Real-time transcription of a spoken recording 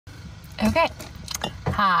Okay.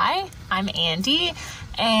 Hi, I'm Andi,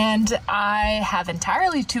 and I have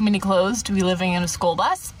entirely too many clothes to be living in a school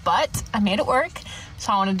bus, but I made it work.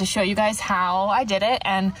 So I wanted to show you guys how I did it.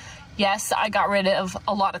 And yes, I got rid of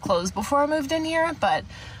a lot of clothes before I moved in here, but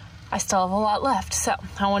I still have a lot left. So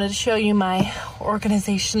I wanted to show you my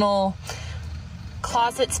organizational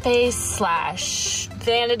closet space slash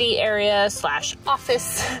vanity area slash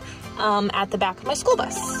office at the back of my school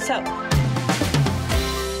bus. So,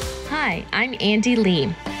 hi, I'm Andi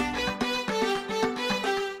Lee.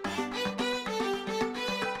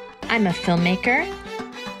 I'm a filmmaker,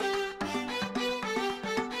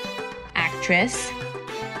 actress,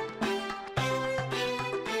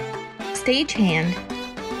 stagehand,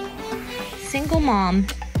 single mom.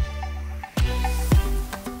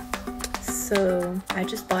 So I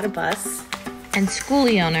just bought a bus. And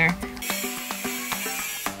Skoolie owner.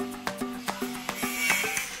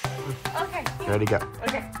 okay. Ready, go.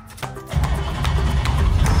 Okay.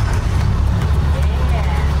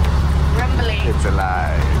 Yeah. Rumbly. It's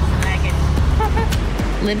alive. I like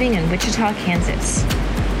it. Living in Wichita, Kansas.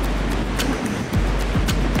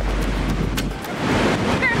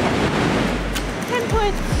 10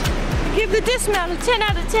 points. Give the dismount a 10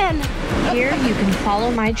 out of 10. Here you can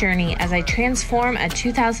follow my journey as I transform a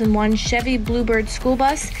 2001 Chevy Bluebird school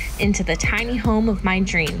bus into the tiny home of my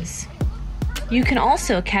dreams. You can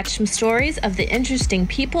also catch some stories of the interesting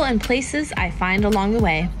people and places I find along the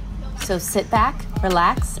way. So sit back,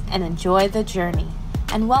 relax, and enjoy the journey.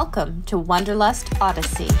 And welcome to Wanderlust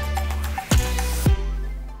Odyssey.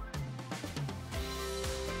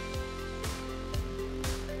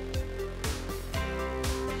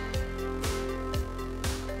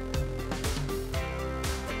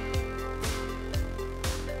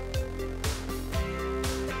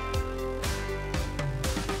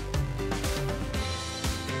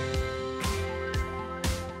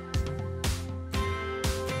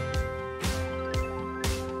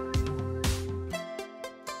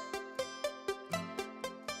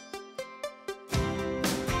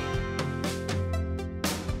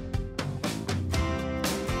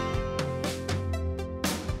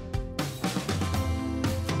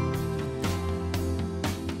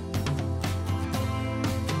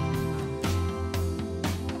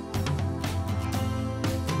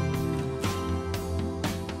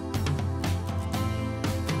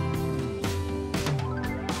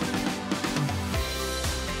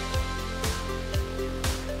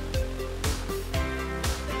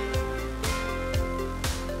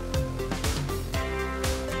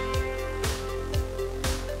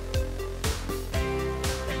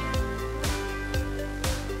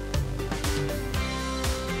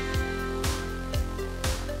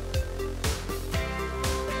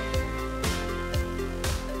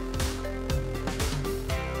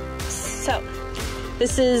 So,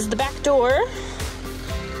 this is the back door.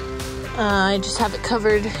 I just have it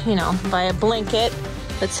covered, by a blanket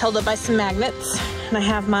that's held up by some magnets. And I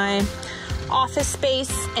have my office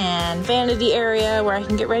space and vanity area where I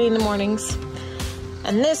can get ready in the mornings.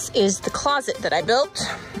 And this is the closet that I built.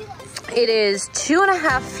 It is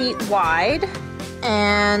 2.5 feet wide,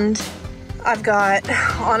 and I've got,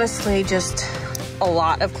 honestly, just a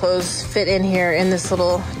lot of clothes fit in here in this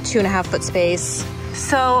little 2.5 foot space.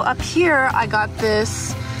 So up here, I got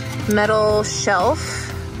this metal shelf.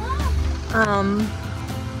 You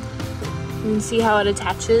can see how it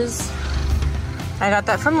attaches. I got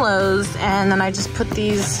that from Lowe's, and then I just put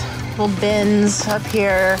these little bins up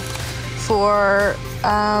here for,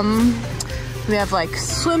 we have like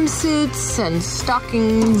swimsuits and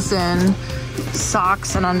stockings and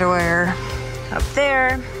socks and underwear up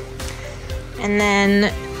there. And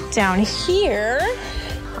then down here,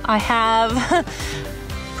 I have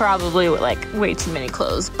probably like way too many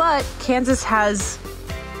clothes, but Kansas has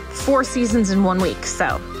 4 seasons in 1 week.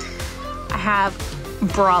 So I have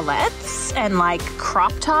bralettes and like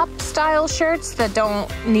crop top style shirts that don't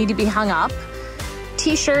need to be hung up,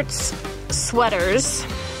 t-shirts, sweaters.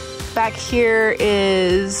 Back here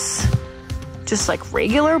is just like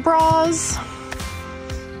regular bras.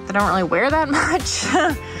 I don't really wear that much.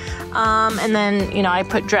 And then, I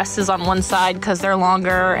put dresses on one side because they're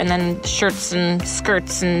longer, and then shirts and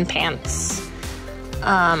skirts and pants.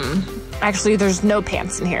 Actually, there's no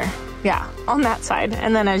pants in here. Yeah, on that side.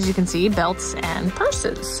 And then, as you can see, belts and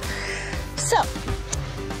purses. So,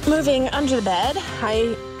 moving under the bed,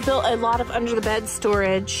 I built a lot of under the bed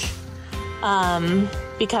storage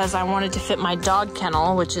because I wanted to fit my dog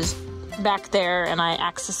kennel, which is back there, and I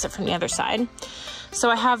access it from the other side. So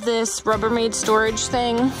I have this Rubbermaid storage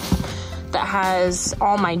thing that has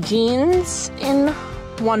all my jeans in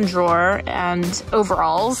one drawer and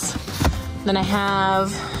overalls. Then I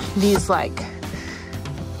have these like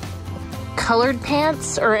colored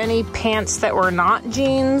pants, or any pants that were not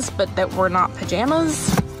jeans but that were not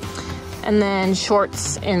pajamas, and then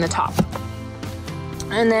shorts in the top.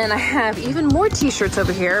 And then I have even more t-shirts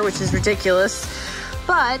over here, which is ridiculous,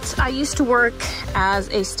 but I used to work as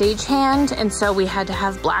a stagehand, and so we had to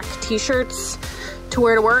have black t-shirts to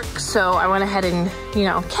wear to work, so I went ahead and, you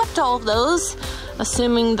know, kept all of those,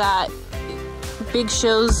 assuming that big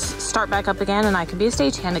shows start back up again and I could be a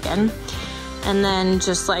stagehand again. And then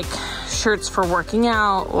just like shirts for working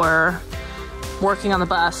out or working on the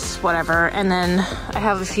bus, whatever. And then I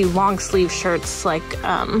have a few long sleeve shirts, like,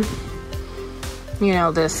 you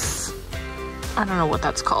know, this, I don't know what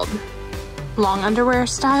that's called, long underwear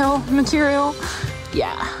style material.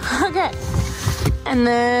 Yeah, okay. And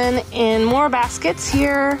then in more baskets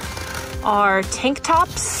here are tank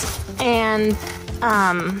tops and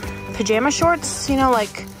pajama shorts, you know,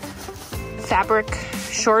 like fabric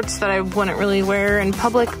shorts that I wouldn't really wear in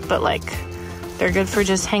public, but like they're good for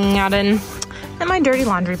just hanging out in. And my dirty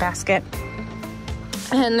laundry basket.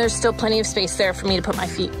 And there's still plenty of space there for me to put my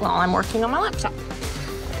feet while I'm working on my laptop.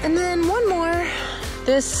 And then one more,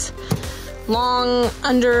 this long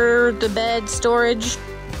under the bed storage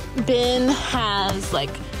bin has like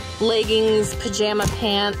leggings, pajama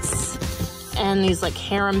pants, and these like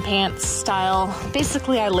harem pants style.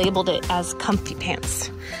 Basically, I labeled it as comfy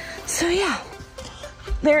pants. So yeah,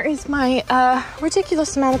 there is my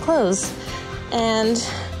ridiculous amount of clothes. And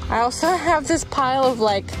I also have this pile of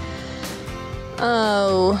like,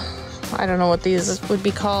 oh, I don't know what these would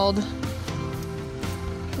be called.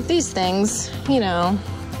 These things, you know,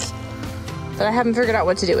 that I haven't figured out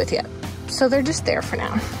what to do with yet. So they're just there for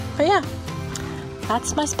now. But yeah,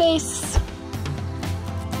 that's my space.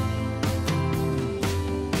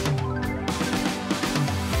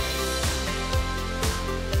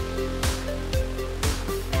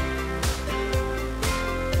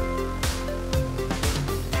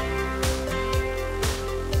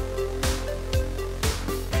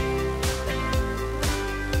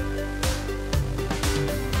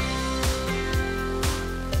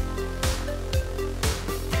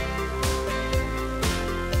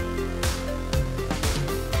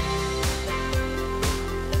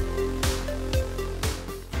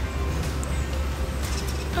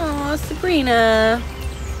 Sabrina.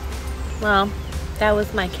 Well, that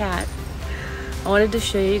was my cat. I wanted to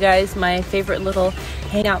show you guys my favorite little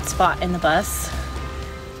hangout spot in the bus.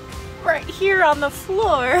 Right here on the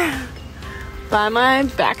floor by my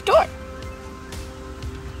back door.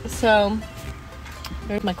 So,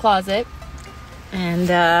 there's my closet. And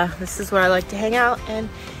this is where I like to hang out and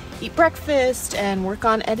eat breakfast and work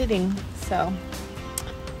on editing. So,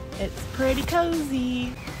 it's pretty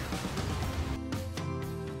cozy.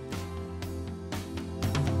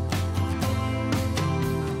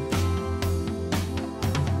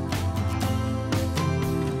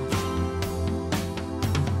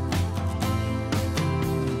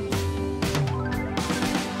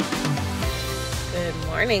 Good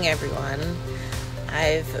morning, everyone.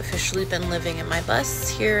 I've officially been living in my bus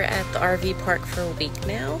here at the RV park for a week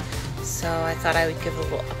now, so I thought I would give a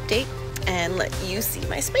little update and let you see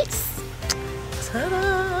my space.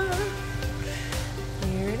 Ta-da!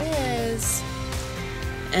 Here it is.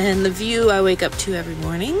 And the view I wake up to every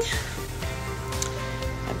morning.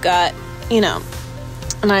 I've got, you know,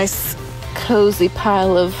 a nice cozy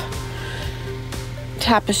pile of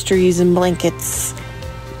tapestries and blankets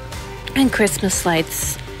and Christmas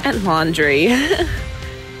lights and laundry.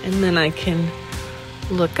 And then I can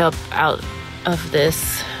look up out of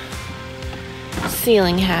this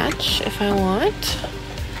ceiling hatch if I want.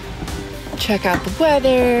 Check out the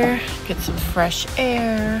weather, get some fresh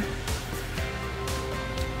air.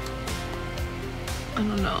 I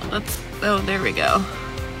don't know, oh, there we go.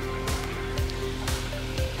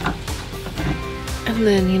 And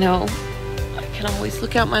then, you know, I can always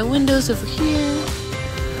look out my windows over here.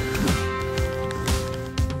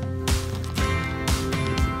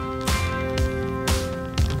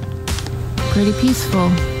 Pretty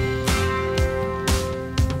peaceful.